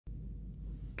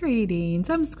Greetings,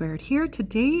 I'm Squared here.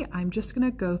 Today I'm just going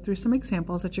to go through some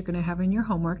examples that you're going to have in your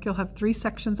homework. You'll have 3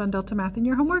 sections on Delta Math in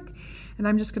your homework, and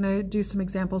I'm just going to do some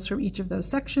examples from each of those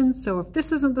sections. So if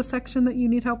this isn't the section that you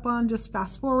need help on, just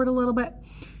fast forward a little bit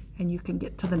and you can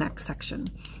get to the next section.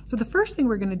 So the first thing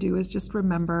we're going to do is just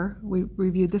remember, we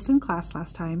reviewed this in class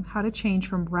last time, how to change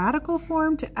from radical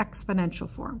form to exponential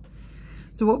form.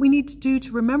 So what we need to do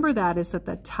to remember that is that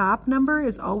the top number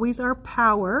is always our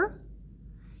power,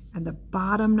 and the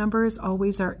bottom number is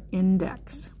always our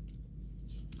index.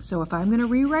 So if I'm going to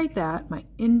rewrite that, my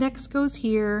index goes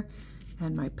here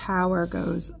and my power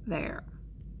goes there.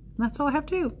 And that's all I have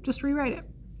to do, just rewrite it.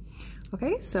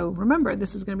 Okay, so remember,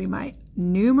 this is going to be my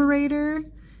numerator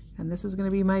and this is going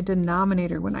to be my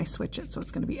denominator when I switch it. So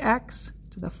it's going to be x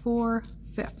to the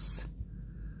 4/5.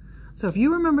 So if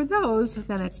you remember those,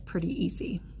 then it's pretty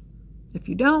easy. If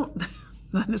you don't,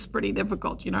 then it's pretty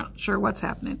difficult. You're not sure what's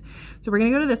happening. So we're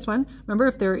going to go to this one. Remember,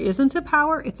 if there isn't a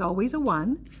power, it's always a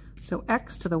 1. So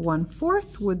x to the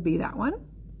 1/4 would be that one.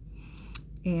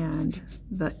 And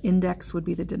the index would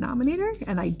be the denominator.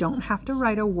 And I don't have to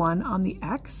write a 1 on the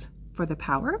x for the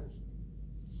power.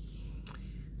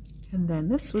 And then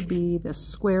this would be the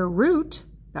square root.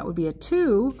 That would be a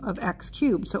 2 of x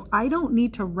cubed. So I don't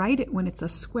need to write it when it's a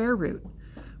square root.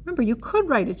 Remember, you could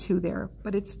write a 2 there,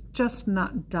 but it's just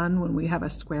not done when we have a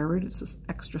square root. It's this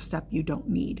extra step you don't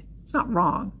need. It's not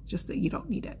wrong, just that you don't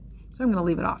need it. So I'm going to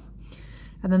leave it off.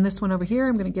 And then this one over here,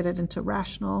 I'm going to get it into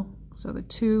rational. So the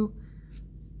 2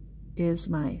 is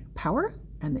my power,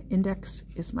 and the index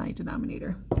is my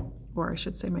denominator. Or I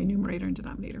should say my numerator and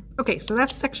denominator. Okay, so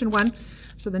that's section 1.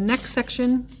 So the next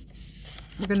section,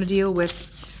 we're going to deal with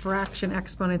fraction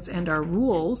exponents and our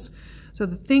rules. So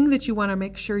the thing that you want to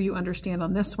make sure you understand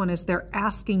on this one is they're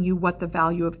asking you what the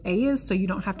value of a is, so you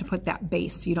don't have to put that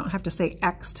base. You don't have to say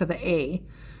x to the a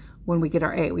when we get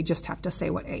our a. We just have to say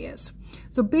what a is.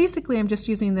 So basically, I'm just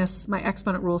using my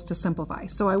exponent rules to simplify.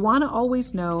 So I want to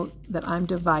always know that I'm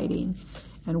dividing.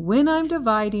 And when I'm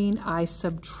dividing, I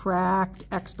subtract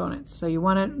exponents. So you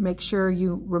want to make sure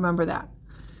you remember that.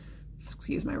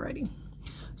 Excuse my writing.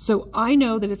 So I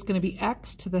know that it's going to be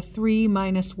x to the 3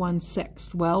 minus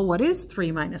 1/6. Well, what is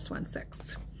 3 minus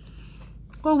 1/6?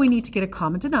 Well, we need to get a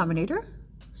common denominator.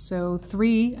 So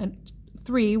 3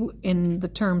 in the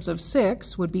terms of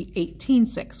 6 would be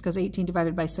 18/6, because 18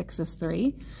 divided by 6 is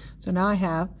 3. So now I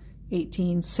have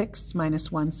 18/6 minus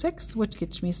 1/6, which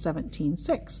gets me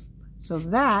 17/6. So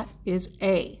that is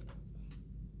a.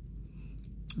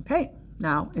 Okay.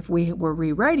 Now, if we were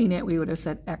rewriting it, we would have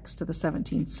said x to the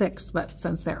 17/6, but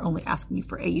since they're only asking you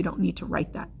for a, you don't need to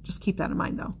write that. Just keep that in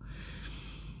mind, though.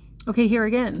 Okay, here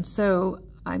again. So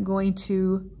I'm going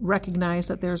to recognize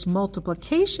that there's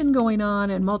multiplication going on,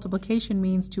 and multiplication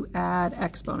means to add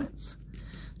exponents.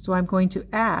 So I'm going to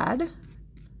add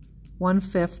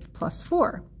 1/5 plus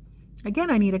 4. Again,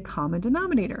 I need a common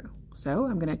denominator. So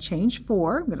I'm going to change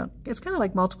 4. It's kind of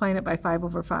like multiplying it by 5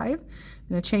 over 5. I'm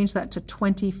going to change that to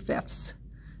 20/5.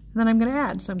 And then I'm going to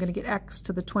add. So I'm going to get x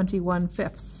to the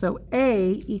 21/5. So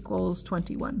a equals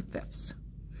 21/5.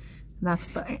 And that's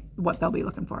what they'll be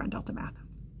looking for in Delta Math.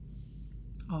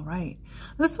 All right.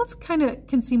 This one's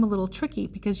can seem a little tricky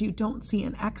because you don't see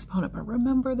an exponent. But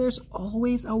remember, there's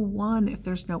always a 1 if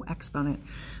there's no exponent.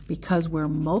 Because we're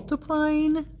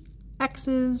multiplying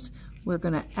x's, we're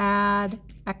going to add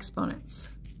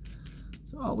exponents.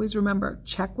 So always remember,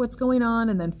 check what's going on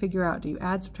and then figure out, do you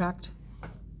add, subtract,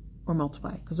 or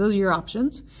multiply? Because those are your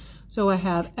options. So I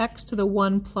have x to the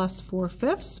 1 plus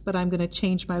 4/5, but I'm going to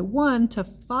change my 1 to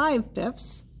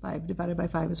 5/5. 5 divided by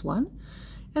 5 is 1.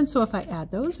 And so if I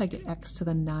add those, I get x to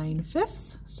the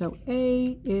 9/5. So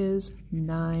a is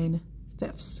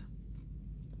 9/5.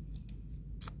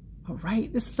 All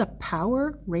right, this is a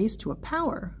power raised to a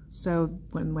power. So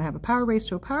when we have a power raised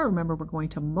to a power, remember, we're going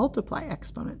to multiply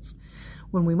exponents.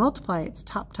 When we multiply, it's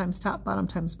top times top, bottom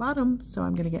times bottom. So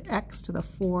I'm going to get x to the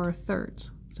 4/3.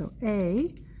 So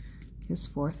a is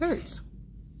 4/3.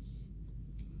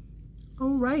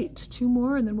 All right, 2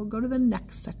 more, and then we'll go to the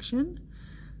next section.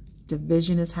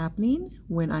 Division is happening.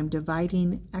 When I'm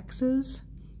dividing x's,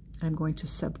 I'm going to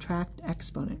subtract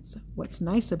exponents. What's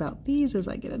nice about these is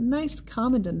I get a nice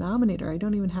common denominator. I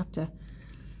don't even have to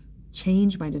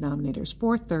change my denominators.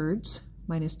 4/3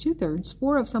 minus 2/3.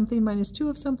 4 of something minus 2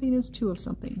 of something is 2 of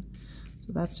something.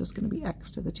 So that's just going to be x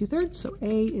to the 2/3. So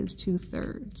a is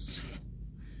 2/3.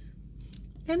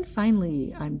 And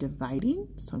finally, I'm dividing.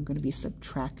 So I'm going to be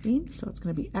subtracting. So it's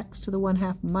going to be x to the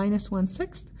 1/2 minus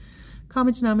 1/6.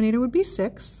 Common denominator would be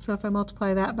 6. So if I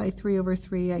multiply that by 3 over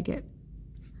 3, I get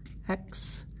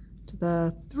x to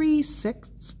the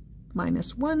 3/6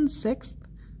 minus 1/6,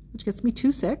 which gets me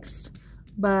 2/6.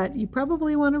 but you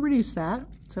probably want to reduce that.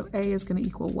 So A is going to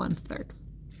equal 1/3.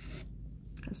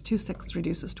 Because 2/6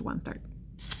 reduces to 1/3.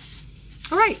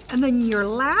 All right, and then your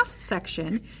last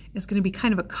section is going to be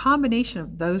kind of a combination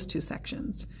of those two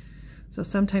sections. So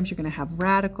sometimes you're going to have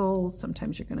radicals,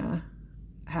 sometimes you're going to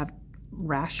have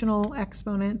rational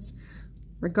exponents.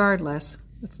 Regardless,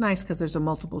 it's nice because there's a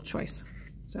multiple choice.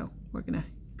 So we're going to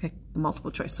pick the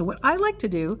multiple choice. So what I like to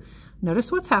do,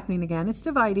 notice what's happening again, it's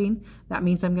dividing. That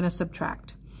means I'm going to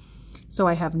subtract. So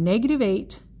I have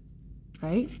 -8,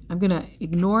 right? I'm going to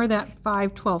ignore that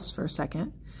 5/12 for a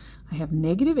second. I have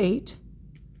 -8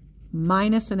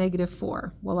 minus a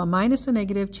 -4. Well, a minus a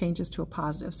negative changes to a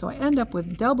positive. So I end up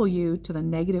with W to the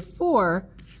 -4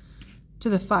 to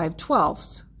the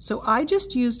 5/12. So I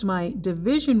just used my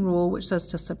division rule, which says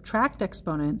to subtract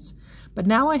exponents, but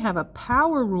now I have a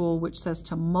power rule, which says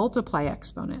to multiply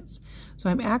exponents. So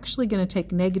I'm actually going to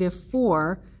take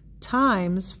 -4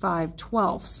 times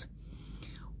 5/12.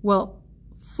 Well,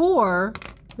 4,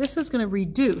 this is going to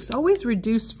reduce. Always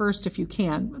reduce first if you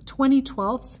can.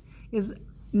 20/12 is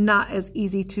not as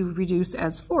easy to reduce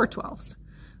as 4/12.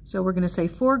 So we're going to say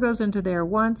 4 goes into there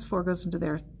once, 4 goes into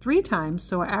there 3 times,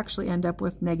 so I actually end up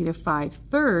with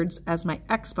 -5/3 as my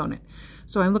exponent.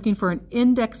 So I'm looking for an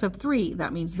index of 3.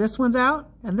 That means this one's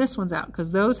out and this one's out,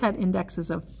 because those had indexes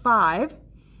of 5.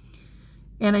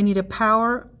 And I need a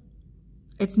power,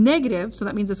 it's negative, so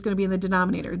that means it's going to be in the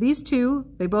denominator. These two,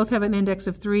 they both have an index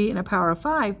of 3 and a power of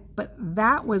 5, but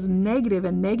that was negative,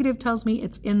 and negative tells me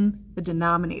it's in the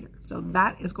denominator. So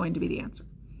that is going to be the answer.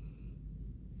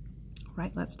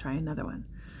 Right, let's try another one.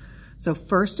 So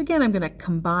first, again, I'm going to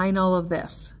combine all of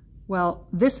this. Well,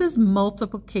 this is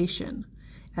multiplication,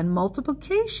 and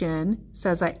multiplication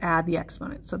says I add the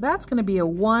exponent. So that's going to be a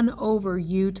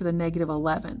 1/u to the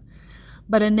 -11.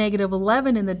 But a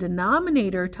 -11 in the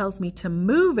denominator tells me to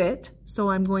move it, so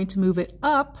I'm going to move it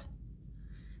up,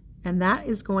 and that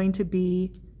is going to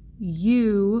be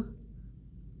u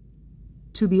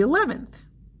to the 11th.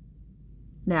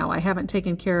 Now, I haven't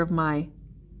taken care of my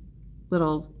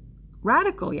little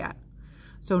radical yet.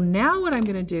 So now what I'm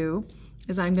going to do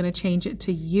is I'm going to change it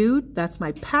to u. That's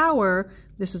my power.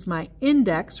 This is my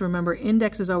index. Remember,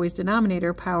 index is always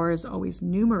denominator, power is always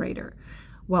numerator.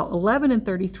 Well, 11 and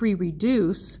 33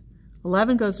 reduce.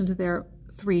 11 goes into there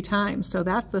 3 times, so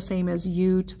that's the same as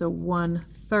u to the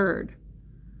 1/3.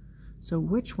 So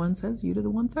which one says u to the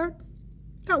 1/3?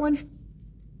 That one.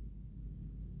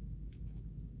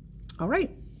 All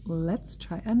right, let's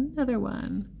try another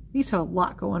one. These have a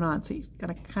lot going on, so you've got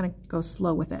to kind of go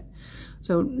slow with it.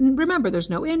 So remember, there's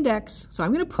no index, so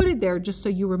I'm going to put it there just so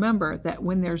you remember that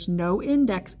when there's no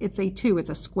index, it's a 2. It's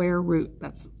a square root.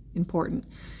 That's important.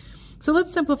 So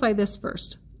let's simplify this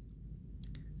first.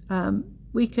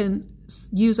 We can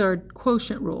use our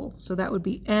quotient rule. So that would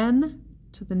be n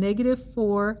to the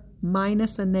 -4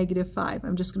 minus a -5.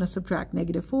 I'm just going to subtract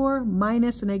 -4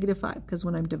 minus a -5, because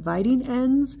when I'm dividing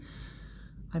n's,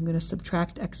 I'm going to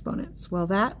subtract exponents. Well,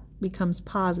 that becomes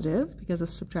positive because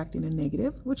it's subtracting a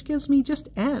negative, which gives me just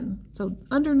n. So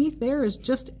underneath there is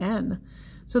just n.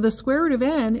 So the square root of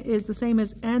n is the same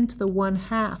as n to the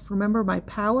 1/2. Remember my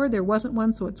power, there wasn't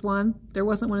one, so it's 1. There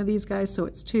wasn't one of these guys, so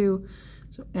it's 2.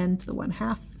 So n to the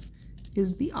 1/2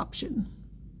 is the option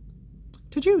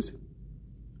to choose.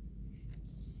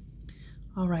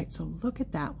 All right, so look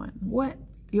at that one.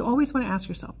 You always want to ask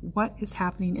yourself, what is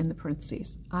happening in the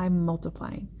parentheses? I'm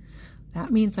multiplying.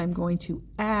 That means I'm going to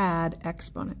add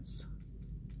exponents.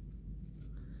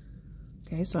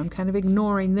 Okay, so I'm kind of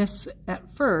ignoring this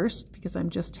at first because I'm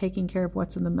just taking care of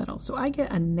what's in the middle. So I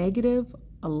get a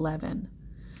 -11.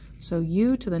 So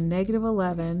u to the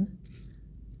 -11,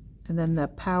 and then the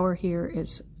power here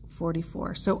is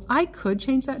 44. So I could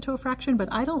change that to a fraction,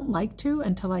 but I don't like to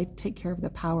until I take care of the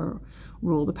power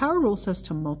rule. The power rule says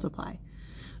to multiply.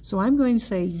 So I'm going to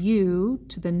say u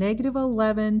to the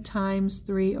 -11 times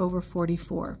 3 over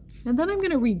 44. And then I'm going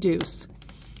to reduce.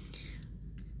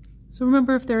 So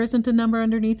remember, if there isn't a number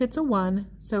underneath, it's a 1.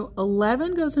 So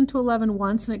 11 goes into 11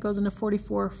 once, and it goes into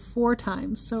 44 4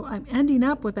 times. So I'm ending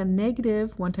up with a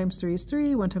negative. 1 times 3 is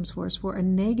 3, 1 times 4 is 4, a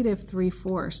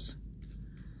 -3/4.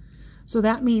 So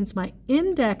that means my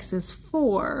index is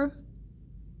 4,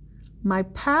 my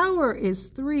power is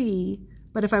 3,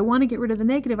 but if I want to get rid of the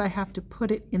negative, I have to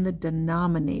put it in the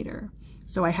denominator.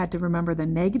 So I had to remember the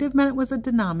negative meant it was a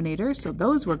denominator, so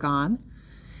those were gone.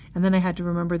 And then I had to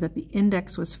remember that the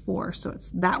index was 4, so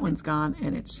that one's gone,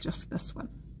 and it's just this one.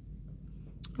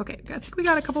 Okay, I think we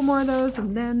got a couple more of those,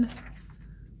 and then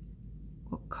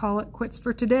call it quits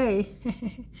for today.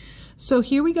 So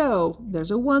here we go. There's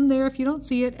a 1 there if you don't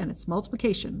see it, and it's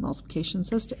multiplication. Multiplication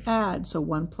says to add, so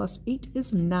 1 plus 8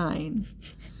 is 9.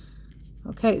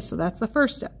 Okay, so that's the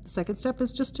first step. The second step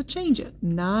is just to change it.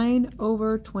 9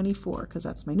 over 24, because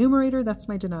that's my numerator, that's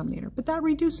my denominator. But that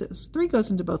reduces. 3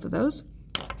 goes into both of those.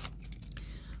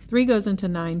 3 goes into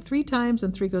 9 3 times,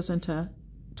 and 3 goes into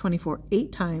 24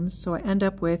 8 times, so I end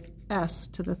up with s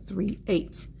to the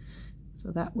 3/8.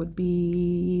 So that would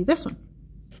be this one.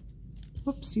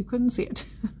 Whoops, you couldn't see it.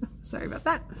 Sorry about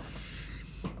that.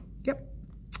 Yep.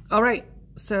 All right,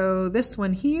 so this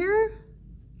one here,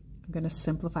 I'm going to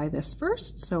simplify this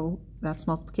first. So that's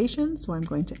multiplication, so I'm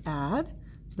going to add.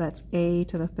 So that's a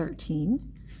to the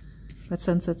 13. But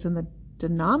since it's in the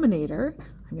denominator,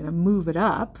 I'm going to move it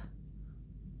up.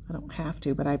 I don't have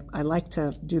to, but I like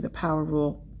to do the power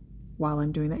rule while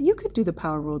I'm doing that. You could do the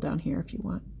power rule down here if you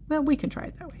want. Well, we can try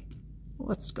it that way.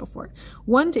 Let's go for it.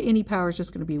 1 to any power is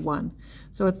just going to be 1.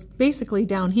 So it's basically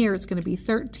down here, it's going to be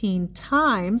 13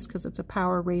 times, because it's a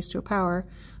power raised to a power,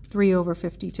 3 over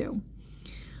 52.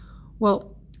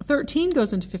 Well, 13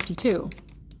 goes into 52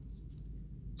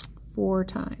 4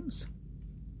 times.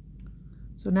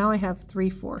 So now I have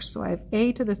 3/4. So I have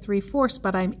a to the 3/4,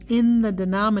 but I'm in the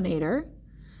denominator.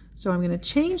 So I'm going to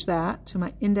change that to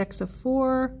my index of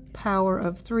 4, power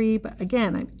of 3, but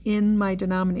again, I'm in my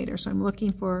denominator, so I'm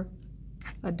looking for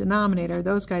a denominator.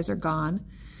 Those guys are gone,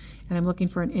 and I'm looking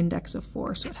for an index of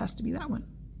 4, so it has to be that one.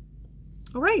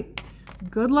 All right,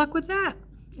 good luck with that.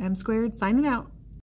 M squared signing out.